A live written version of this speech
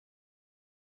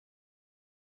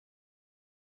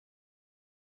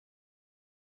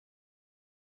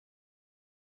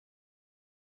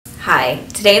Hi,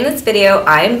 today in this video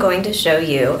I am going to show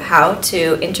you how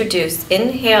to introduce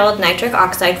inhaled nitric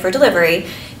oxide for delivery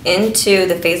into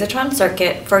the phasotron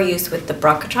circuit for use with the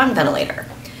bronchotron ventilator.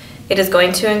 It is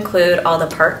going to include all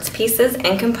the parts, pieces,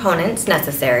 and components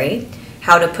necessary,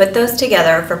 how to put those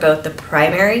together for both the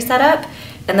primary setup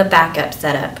and the backup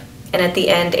setup, and at the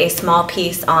end a small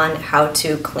piece on how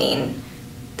to clean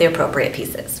the appropriate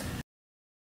pieces.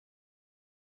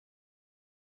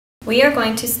 We are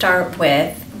going to start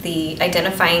with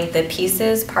identifying the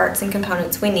pieces, parts, and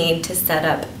components we need to set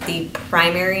up the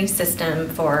primary system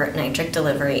for nitric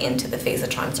delivery into the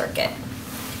phasotron circuit.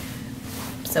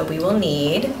 So we will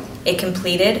need a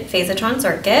completed phasotron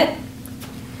circuit,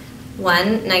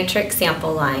 one nitric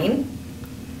sample line,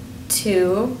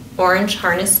 two orange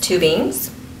harness tubings,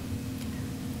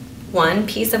 one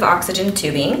piece of oxygen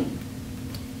tubing,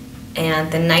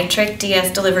 and the nitric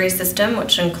DS delivery system,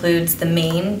 which includes the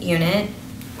main unit,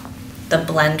 the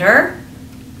blender,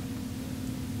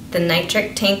 the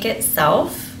nitric tank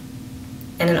itself,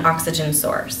 and an oxygen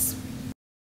source.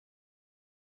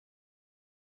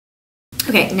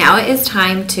 Okay, now it is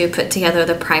time to put together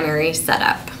the primary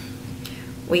setup.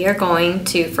 We are going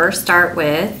to first start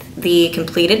with the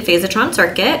completed phasotron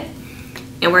circuit,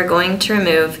 and we're going to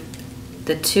remove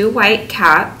the two white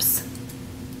caps,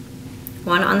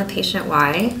 one on the patient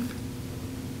Y.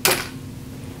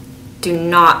 Do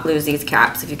not lose these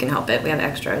caps if you can help it. We have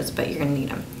extras, but you're going to need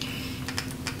them.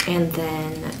 And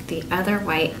then the other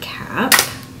white cap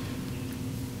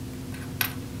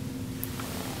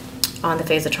on the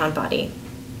phasotron body.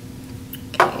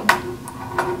 Okay.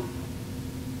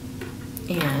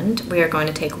 And we are going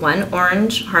to take one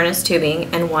orange harness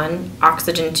tubing and one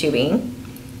oxygen tubing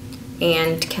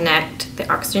and connect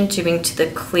the oxygen tubing to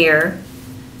the clear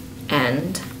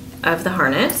end of the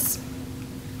harness.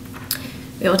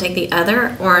 We will take the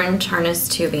other orange harness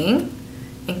tubing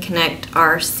and connect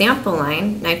our sample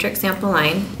line, nitric sample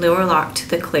line, luer lock to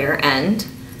the clear end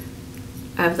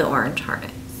of the orange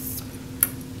harness.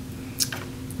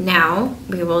 Now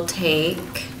we will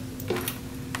take,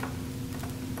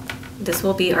 this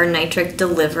will be our nitric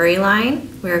delivery line.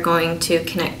 We are going to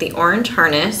connect the orange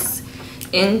harness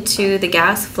into the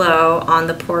gas flow on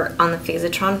the port on the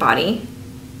phasotron body.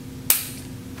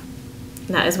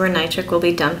 That is where nitric will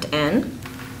be dumped in.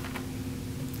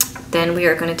 Then we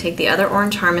are going to take the other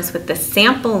orange harness with the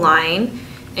sample line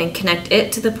and connect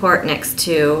it to the port next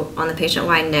to, on the patient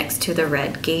Y, next to the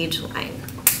red gauge line.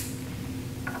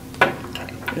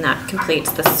 Okay, and that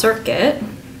completes the circuit.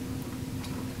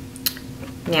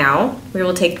 Now we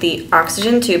will take the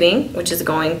oxygen tubing, which is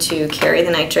going to carry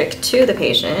the nitric to the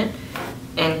patient,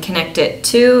 and connect it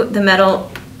to the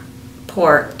metal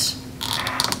port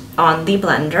on the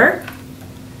blender.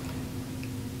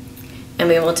 And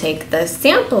we will take the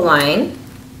sample line,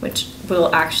 which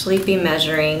will actually be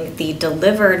measuring the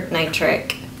delivered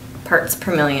nitric parts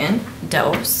per million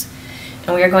dose,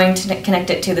 and we are going to connect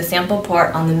it to the sample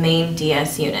port on the main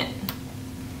DS unit.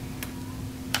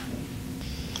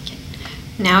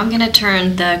 Now I'm going to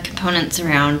turn the components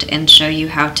around and show you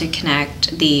how to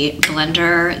connect the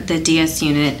blender, the DS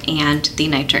unit, and the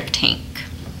nitric tank.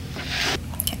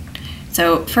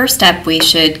 So first step, we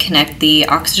should connect the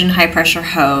oxygen high pressure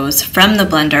hose from the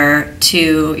blender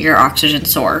to your oxygen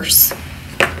source.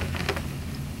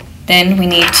 Then we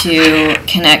need to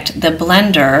connect the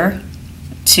blender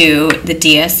to the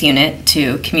DS unit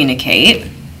to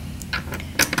communicate.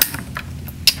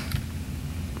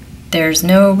 There's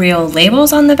no real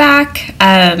labels on the back.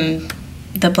 The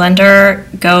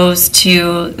blender goes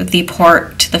to the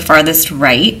port to the farthest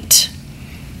right.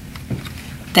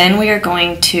 Then we are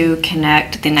going to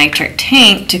connect the nitric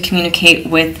tank to communicate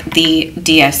with the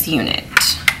DS unit.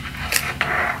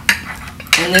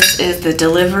 And this is the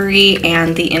delivery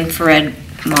and the infrared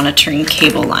monitoring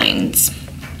cable lines.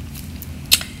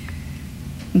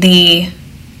 The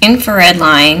infrared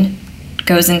line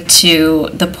goes into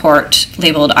the port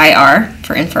labeled IR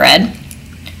for infrared.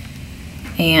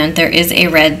 And there is a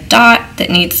red dot that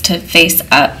needs to face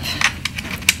up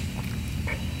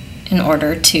in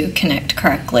order to connect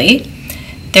correctly.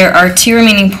 There are two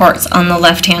remaining ports on the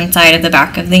left-hand side of the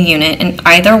back of the unit, and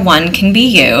either one can be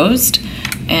used.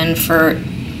 And for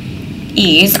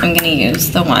ease, I'm going to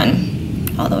use the one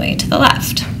all the way to the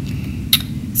left.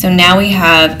 So now we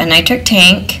have a nitric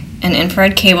tank and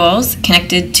infrared cables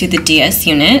connected to the DS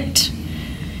unit,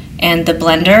 and the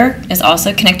blender is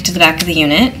also connected to the back of the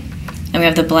unit, and we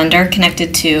have the blender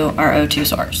connected to our O2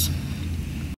 source.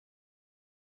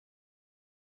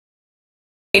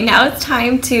 Now it's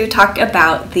time to talk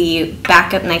about the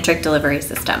backup nitric delivery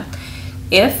system.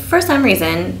 If for some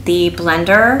reason the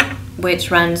blender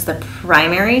which runs the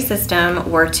primary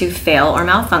system, were to fail or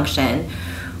malfunction,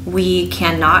 we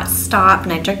cannot stop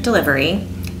nitric delivery,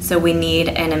 so we need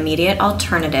an immediate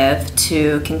alternative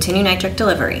to continue nitric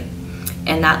delivery,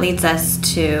 and that leads us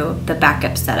to the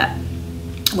backup setup.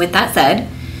 With that said,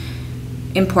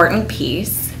 important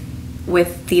piece,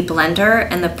 with the blender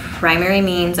and the primary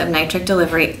means of nitric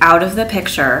delivery out of the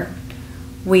picture,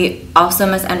 we also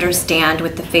must understand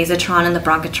with the phasotron and the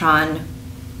bronchotron,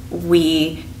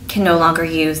 we can no longer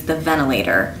use the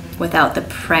ventilator without the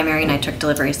primary nitric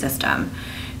delivery system.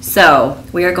 So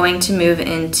we are going to move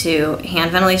into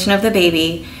hand ventilation of the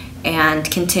baby and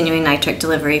continuing nitric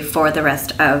delivery for the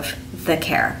rest of the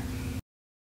care.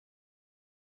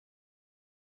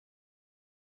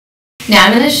 Now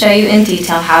I'm going to show you in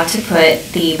detail how to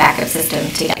put the backup system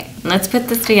together. Let's put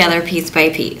this together piece by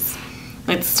piece.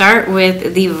 Let's start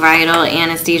with the vital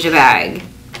anesthesia bag.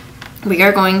 We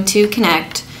are going to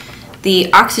connect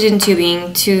the oxygen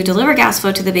tubing to deliver gas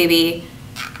flow to the baby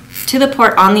to the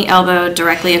port on the elbow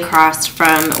directly across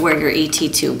from where your ET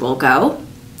tube will go.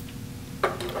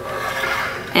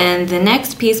 And the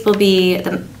next piece will be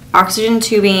the oxygen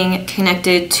tubing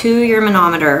connected to your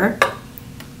manometer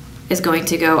is going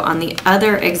to go on the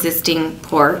other existing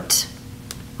port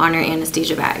on your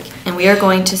anesthesia bag. And we are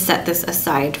going to set this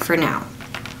aside for now.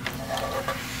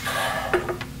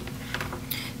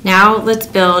 Now let's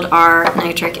build our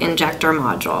nitric injector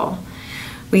module.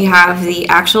 We have the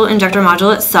actual injector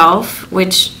module itself,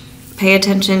 which pay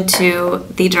attention to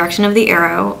the direction of the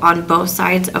arrow on both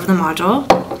sides of the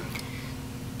module.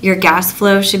 Your gas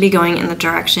flow should be going in the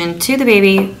direction to the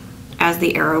baby as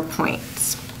the arrow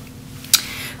points.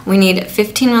 We need a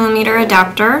 15mm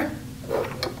adapter.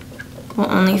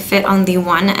 Will only fit on the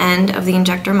one end of the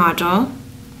injector module.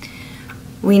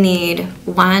 We need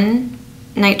one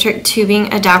nitric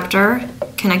tubing adapter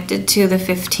connected to the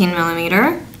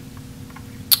 15mm.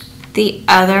 The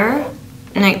other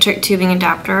nitric tubing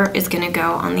adapter is going to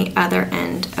go on the other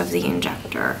end of the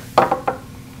injector.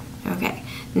 Okay,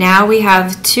 now we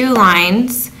have two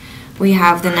lines. We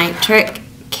have the nitric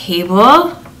cable,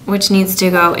 which needs to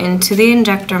go into the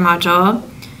injector module,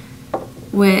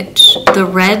 which the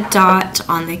red dot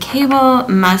on the cable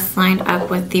must line up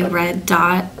with the red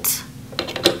dot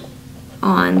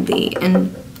on the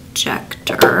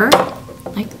injector,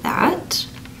 like that.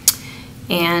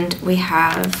 And we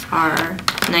have our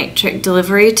nitric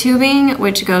delivery tubing,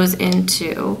 which goes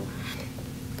into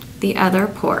the other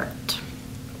port.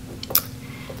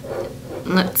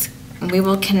 We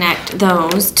will connect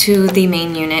those to the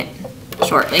main unit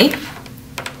shortly.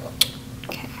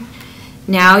 Okay.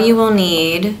 Now you will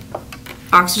need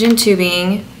oxygen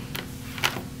tubing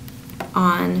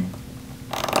on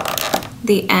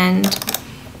the end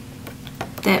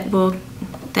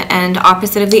the end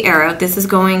opposite of the arrow. This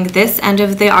end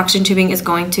of the oxygen tubing is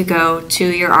going to go to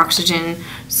your oxygen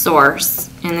source.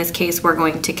 In this case, we're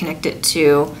going to connect it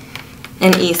to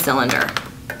an E cylinder.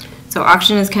 So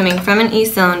oxygen is coming from an E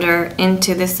cylinder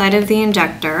into this side of the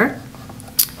injector.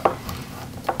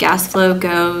 Gas flow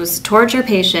goes towards your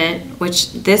patient,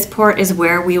 which this port is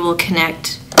where we will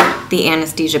connect the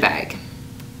anesthesia bag.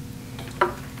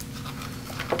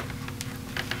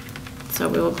 So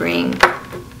we will bring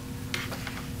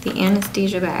the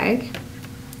anesthesia bag.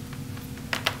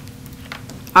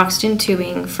 Oxygen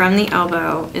tubing from the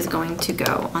elbow is going to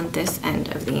go on this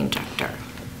end of the injector.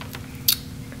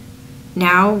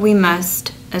 Now we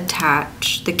must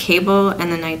attach the cable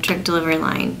and the nitric delivery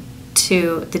line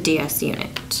to the DS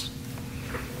unit.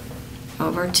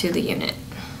 Over to the unit.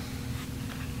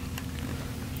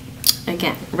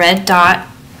 Again, red dot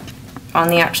on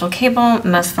the actual cable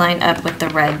must line up with the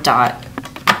red dot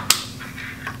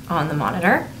on the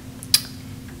monitor.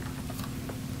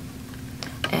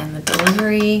 And the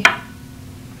delivery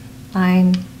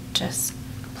line just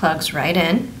plugs right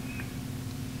in.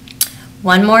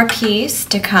 One more piece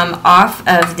to come off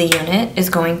of the unit is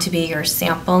going to be your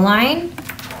sample line.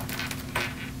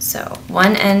 So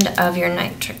one end of your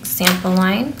nitric sample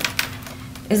line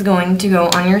is going to go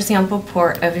on your sample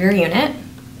port of your unit.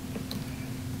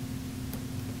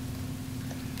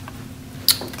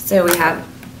 So we have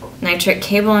nitric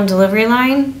cable and delivery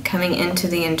line coming into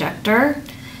the injector.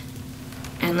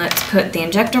 And let's put the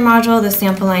injector module, the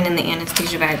sample line, and the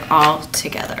anesthesia bag all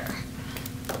together.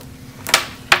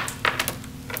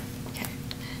 Okay.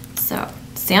 So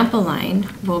sample line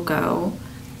will go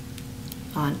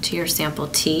onto your sample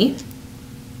T.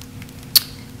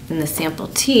 And the sample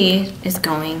T is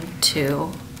going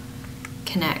to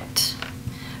connect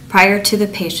prior to the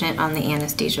patient on the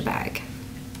anesthesia bag.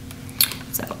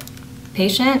 So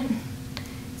patient,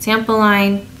 sample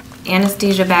line,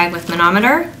 anesthesia bag with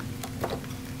manometer.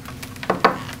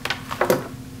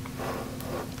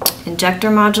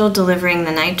 injector module delivering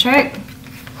the nitric,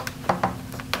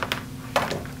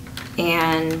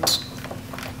 and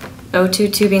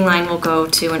O2 tubing line will go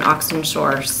to an oxygen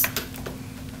source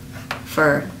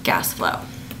for gas flow.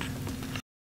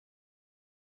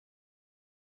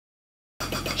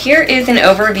 Here is an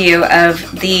overview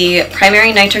of the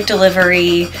primary nitric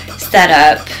delivery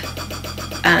setup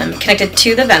connected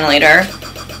to the ventilator,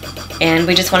 and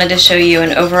we just wanted to show you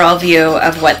an overall view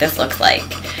of what this looks like.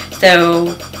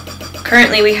 So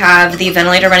currently we have the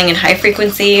ventilator running in high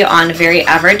frequency on very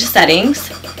average settings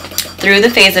through the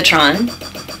phasotron.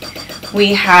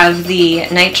 We have the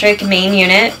nitric main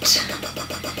unit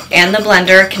and the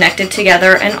blender connected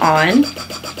together and on,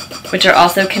 which are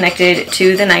also connected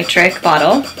to the nitric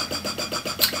bottle.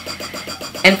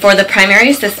 And for the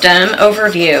primary system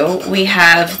overview, we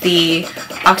have the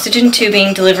oxygen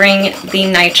tubing delivering the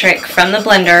nitric from the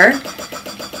blender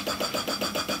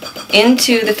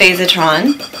into the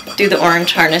phasotron through the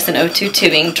orange harness and O2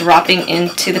 tubing, dropping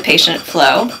into the patient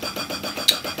flow.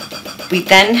 We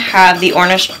then have the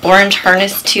orange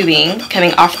harness tubing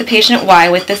coming off the patient Y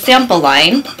with the sample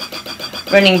line,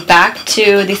 running back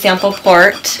to the sample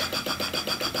port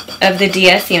of the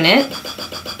DS unit,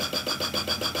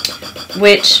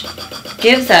 which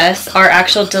gives us our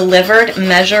actual delivered,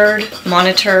 measured,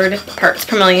 monitored parts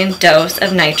per million dose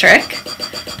of nitric.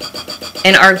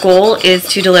 And our goal is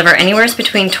to deliver anywhere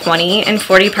between 20 and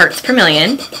 40 parts per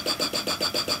million.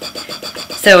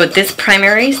 So this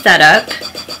primary setup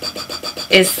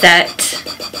is set,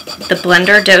 the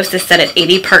blender dose is set at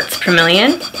 80 parts per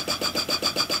million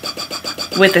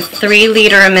with a 3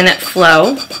 liter a minute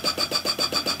flow,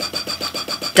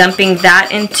 dumping that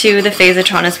into the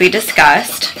phasotron as we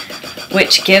discussed,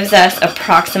 which gives us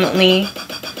approximately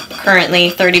currently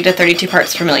 30 to 32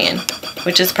 parts per million,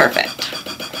 which is perfect.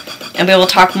 And we will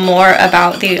talk more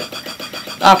about the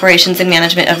operations and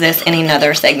management of this in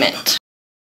another segment.